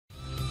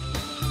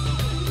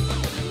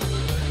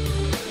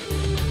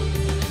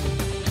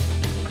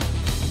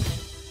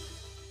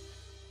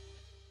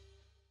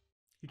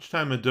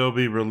time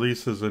Adobe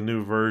releases a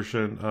new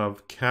version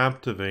of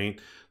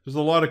Captivate, there's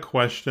a lot of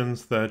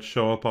questions that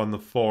show up on the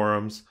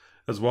forums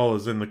as well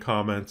as in the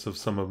comments of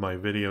some of my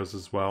videos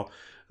as well.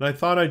 And I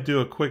thought I'd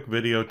do a quick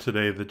video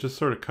today that just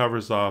sort of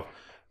covers off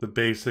the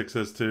basics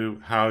as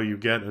to how you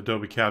get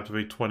Adobe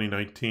Captivate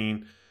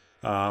 2019,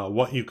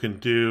 what you can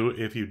do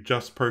if you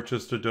just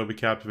purchased Adobe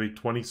Captivate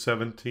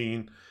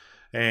 2017,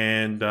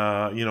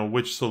 and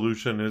which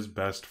solution is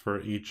best for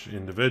each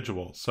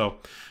individual. So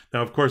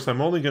now, of course,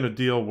 I'm only going to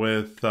deal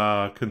with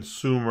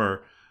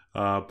consumer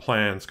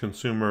plans,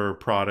 consumer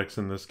products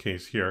in this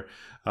case here.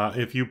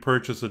 If you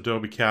purchase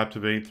Adobe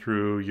Captivate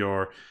through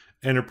your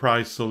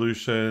enterprise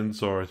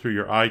solutions or through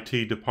your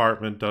IT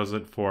department, does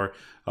it for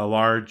a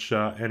large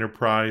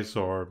enterprise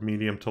or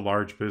medium to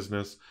large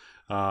business,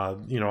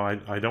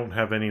 I don't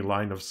have any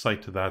line of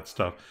sight to that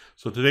stuff.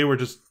 So today we're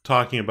just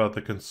talking about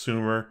the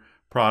consumer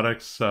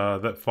products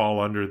that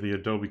fall under the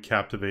Adobe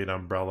Captivate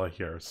umbrella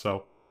here.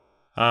 So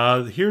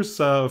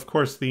here's, of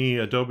course, the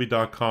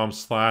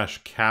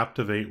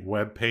adobe.com/captivate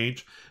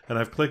webpage, and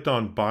I've clicked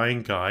on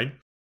Buying Guide.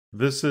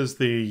 This is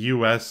the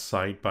US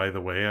site, by the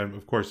way, and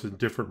of course in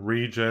different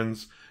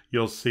regions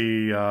you'll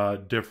see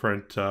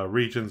different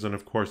regions and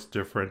of course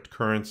different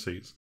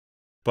currencies.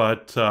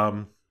 But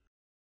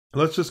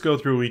let's just go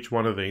through each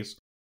one of these.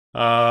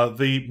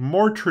 The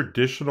more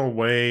traditional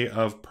way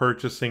of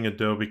purchasing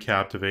Adobe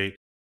Captivate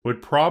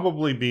would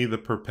probably be the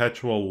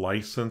perpetual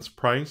license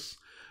price.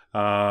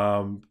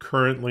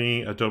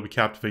 Currently, Adobe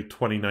Captivate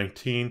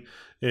 2019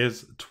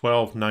 is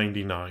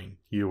 $12.99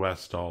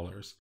 US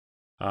dollars.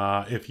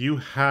 If you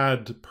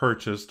had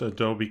purchased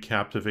Adobe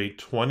Captivate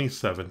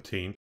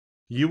 2017,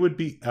 you would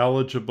be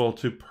eligible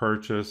to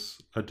purchase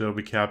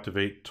Adobe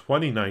Captivate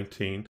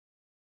 2019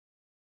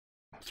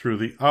 through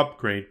the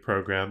upgrade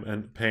program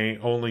and pay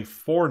only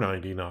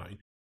 $4.99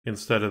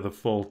 instead of the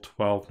full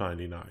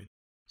 $12.99.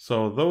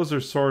 So those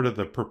are sort of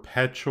the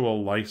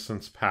perpetual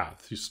license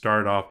paths. You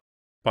start off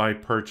by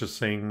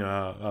purchasing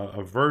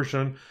a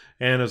version,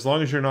 and as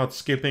long as you're not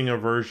skipping a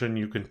version,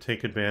 you can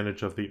take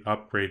advantage of the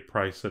upgrade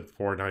price at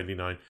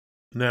 $4.99.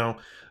 Now,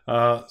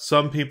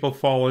 some people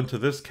fall into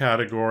this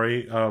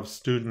category of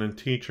student and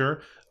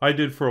teacher. I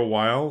did for a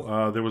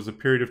while. There was a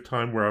period of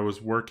time where I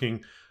was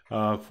working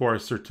for a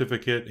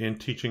certificate in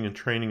teaching and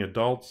training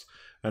adults,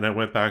 and I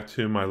went back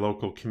to my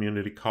local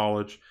community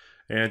college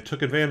and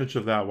took advantage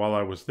of that while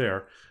I was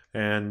there.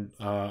 And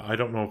I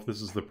don't know if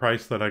this is the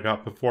price that I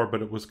got before,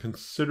 but it was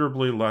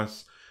considerably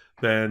less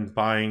than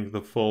buying the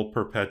full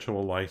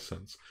perpetual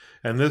license.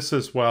 And this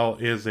as well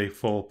is a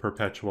full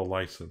perpetual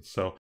license.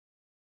 So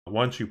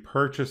once you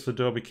purchase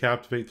Adobe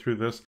Captivate through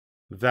this,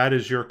 that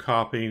is your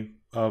copy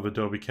of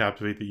Adobe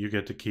Captivate that you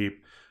get to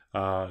keep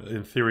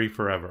in theory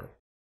forever.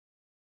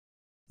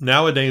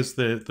 Nowadays,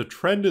 the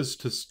trend is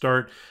to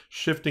start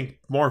shifting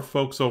more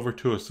folks over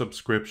to a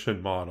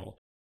subscription model.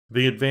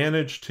 The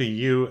advantage to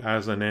you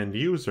as an end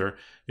user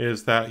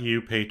is that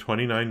you pay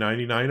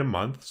 $29.99 a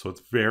month, so it's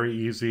very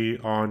easy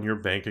on your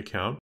bank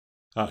account.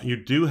 You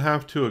do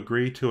have to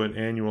agree to an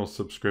annual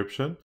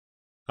subscription,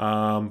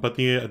 but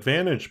the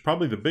advantage,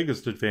 probably the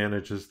biggest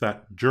advantage, is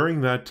that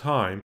during that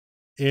time,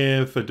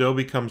 if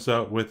Adobe comes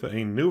out with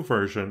a new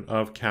version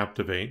of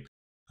Captivate,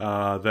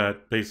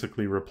 that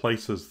basically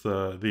replaces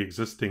the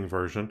existing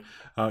version,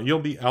 you'll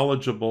be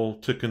eligible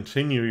to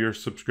continue your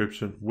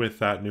subscription with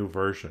that new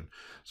version.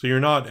 So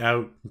you're not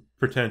out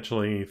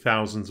potentially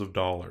thousands of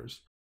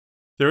dollars.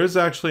 There is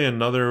actually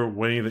another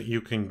way that you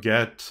can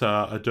get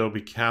Adobe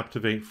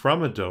Captivate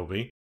from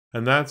Adobe,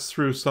 and that's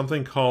through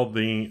something called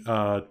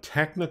the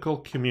Technical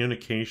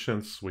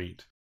Communication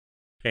Suite.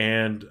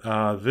 And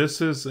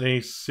this is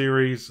a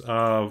series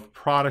of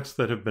products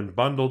that have been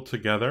bundled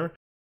together.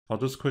 I'll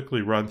just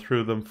quickly run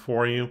through them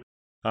for you.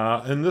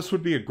 And this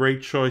would be a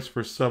great choice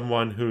for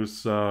someone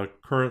who's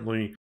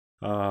currently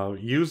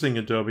using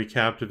Adobe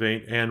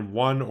Captivate and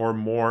one or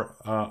more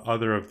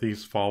other of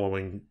these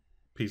following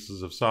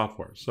pieces of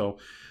software. So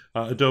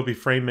Adobe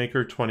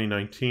FrameMaker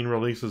 2019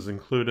 release is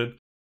included.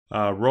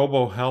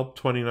 RoboHelp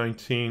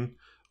 2019,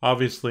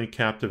 obviously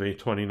Captivate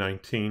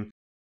 2019,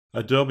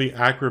 Adobe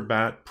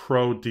Acrobat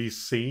Pro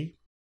DC,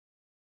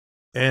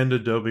 and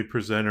Adobe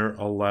Presenter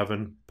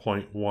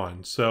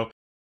 11.1. So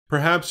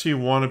perhaps you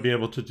want to be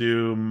able to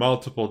do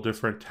multiple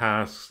different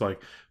tasks,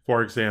 like,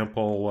 for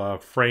example,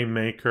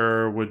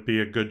 FrameMaker would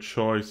be a good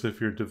choice if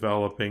you're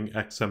developing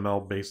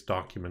XML-based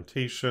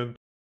documentation.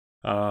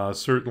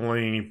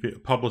 Certainly,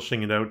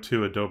 publishing it out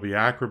to Adobe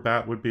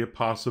Acrobat would be a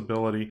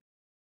possibility.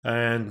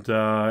 And,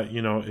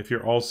 if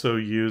you're also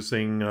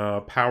using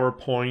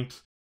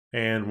PowerPoint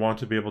and want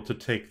to be able to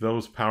take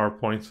those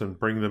PowerPoints and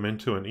bring them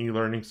into an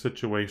e-learning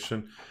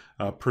situation,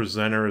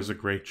 Presenter is a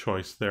great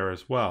choice there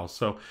as well.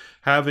 So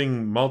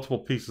having multiple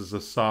pieces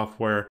of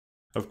software,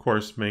 of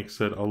course, makes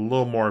it a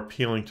little more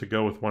appealing to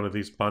go with one of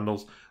these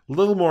bundles. A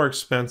little more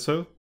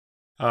expensive,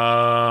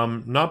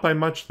 not by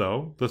much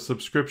though. The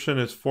subscription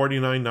is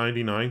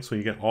 $49.99, so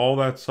you get all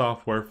that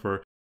software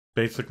for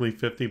basically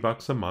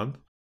 $50 a month.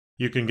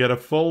 You can get a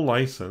full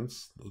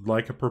license,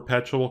 like a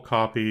perpetual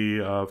copy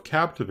of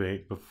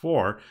Captivate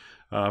before,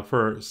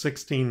 for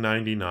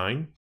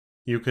 $16.99.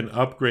 You can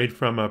upgrade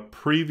from a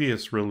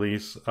previous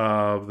release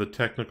of the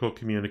Technical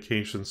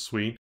Communications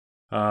Suite.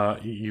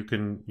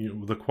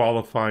 The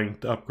qualifying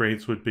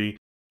upgrades would be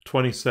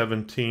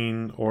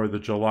 2017 or the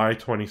July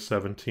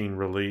 2017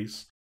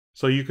 release.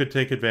 So you could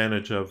take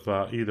advantage of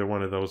either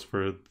one of those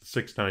for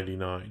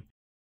 $6.99.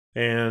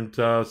 And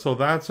so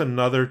that's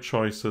another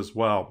choice as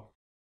well.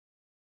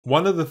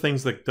 One of the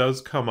things that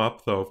does come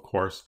up, though, of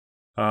course,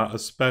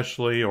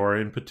 especially or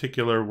in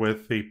particular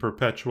with the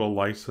perpetual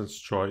license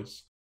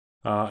choice,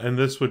 and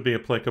this would be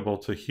applicable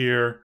to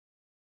here,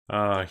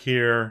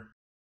 here,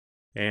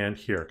 and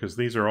here, because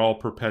these are all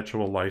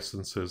perpetual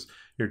licenses.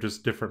 You're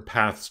just different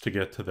paths to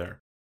get to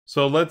there.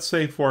 So let's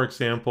say, for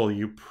example,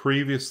 you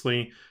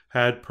previously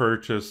had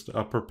purchased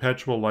a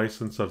perpetual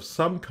license of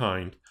some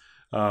kind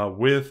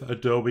with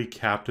Adobe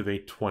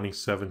Captivate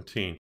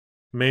 2017.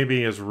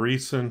 Maybe as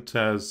recent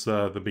as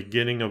the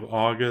beginning of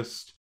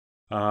August,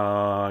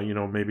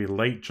 maybe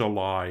late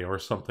July or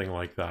something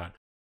like that.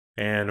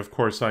 And of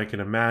course, I can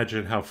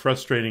imagine how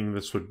frustrating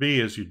this would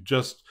be as you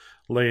just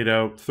laid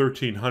out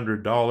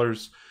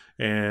 $1,300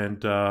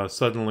 and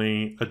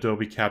suddenly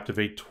Adobe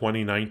Captivate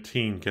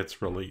 2019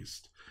 gets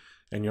released.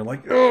 And you're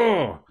like,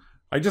 oh,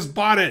 I just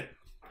bought it.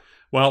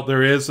 Well,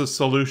 there is a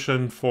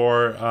solution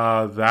for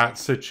that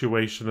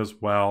situation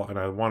as well, and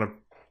I want to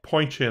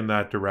point you in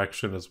that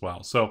direction as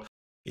well. So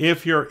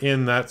if you're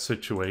in that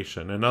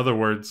situation, in other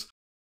words,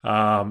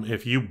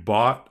 if you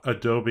bought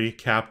Adobe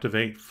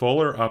Captivate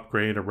full or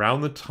upgrade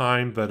around the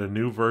time that a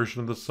new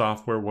version of the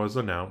software was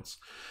announced,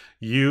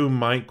 you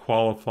might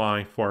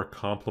qualify for a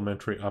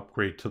complimentary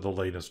upgrade to the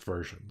latest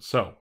version.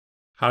 So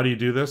how do you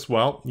do this?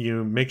 Well,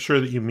 you make sure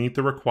that you meet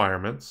the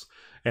requirements.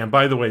 And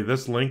by the way,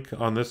 this link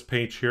on this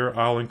page here,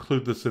 I'll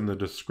include this in the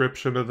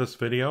description of this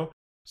video,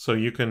 so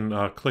you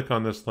can click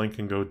on this link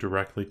and go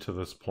directly to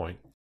this point.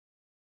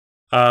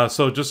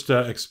 So just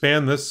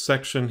expand this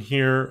section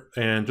here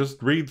and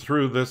just read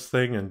through this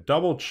thing and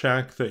double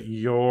check that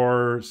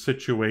your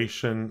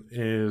situation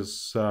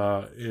is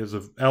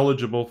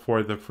eligible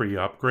for the free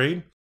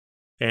upgrade.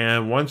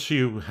 And once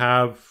you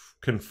have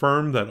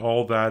confirmed that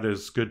all that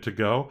is good to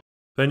go,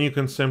 then you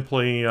can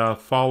simply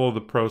follow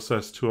the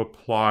process to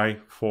apply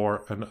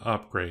for an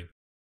upgrade.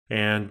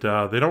 And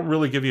they don't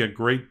really give you a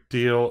great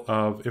deal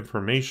of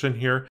information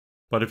here,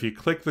 but if you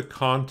click the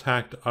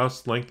Contact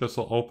Us link, this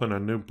will open a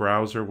new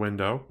browser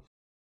window.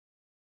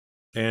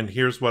 And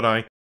here's what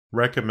I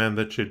recommend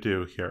that you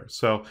do here.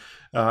 So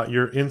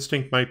your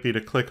instinct might be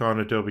to click on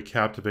Adobe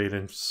Captivate.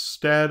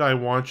 Instead, I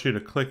want you to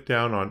click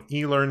down on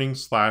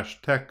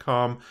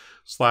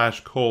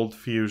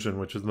eLearning/TechCom/ColdFusion,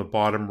 which is in the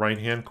bottom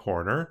right-hand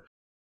corner,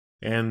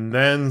 and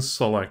then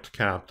select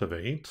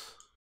Captivate.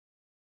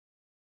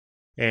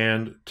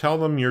 And tell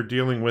them you're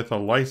dealing with a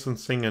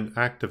licensing and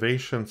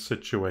activation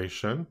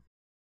situation.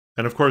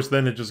 And of course,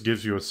 then it just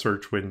gives you a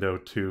search window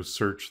to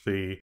search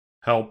the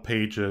help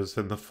pages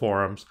and the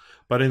forums.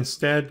 But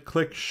instead,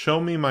 click Show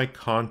Me My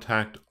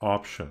Contact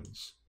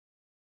Options.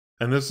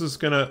 And this is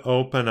going to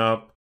open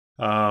up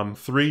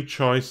 3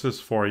 choices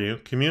for you.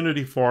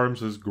 Community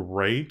forums is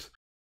great,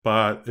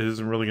 but it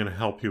isn't really going to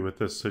help you with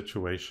this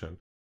situation.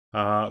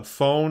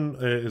 Phone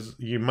is,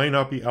 you might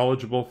not be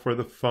eligible for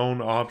the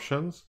phone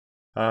options,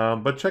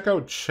 but check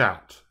out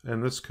chat,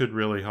 and this could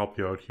really help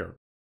you out here.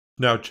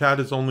 Now, chat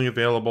is only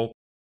available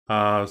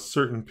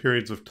certain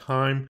periods of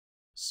time,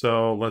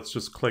 so let's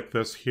just click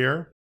this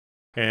here,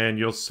 and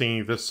you'll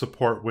see this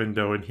support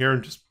window in here,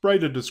 and just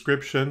write a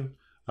description.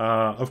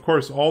 Of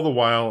course, all the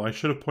while, I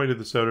should have pointed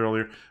this out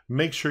earlier,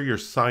 make sure you're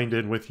signed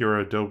in with your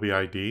Adobe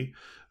ID.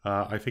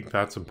 I think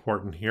that's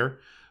important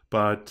here.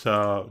 But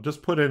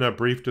just put in a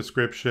brief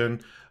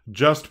description.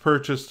 Just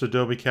purchased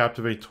Adobe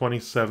Captivate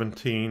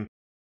 2017.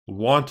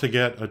 Want to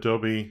get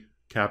Adobe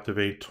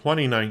Captivate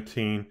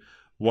 2019.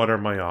 What are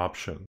my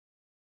options?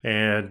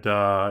 And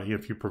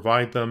if you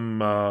provide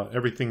them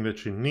everything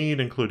that you need,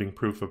 including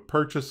proof of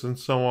purchase and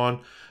so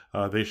on,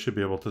 they should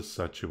be able to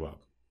set you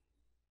up.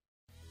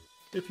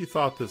 If you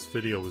thought this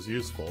video was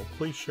useful,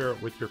 please share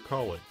it with your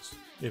colleagues.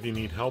 If you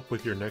need help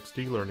with your next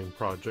e-learning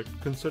project,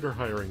 consider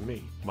hiring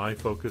me. My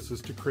focus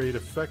is to create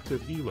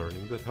effective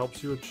e-learning that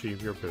helps you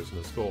achieve your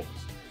business goals.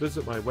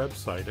 Visit my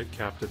website at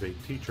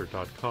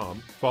CaptivateTeacher.com,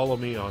 follow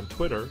me on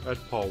Twitter at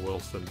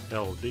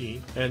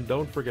PaulWilsonLD, and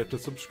don't forget to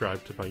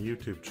subscribe to my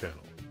YouTube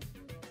channel.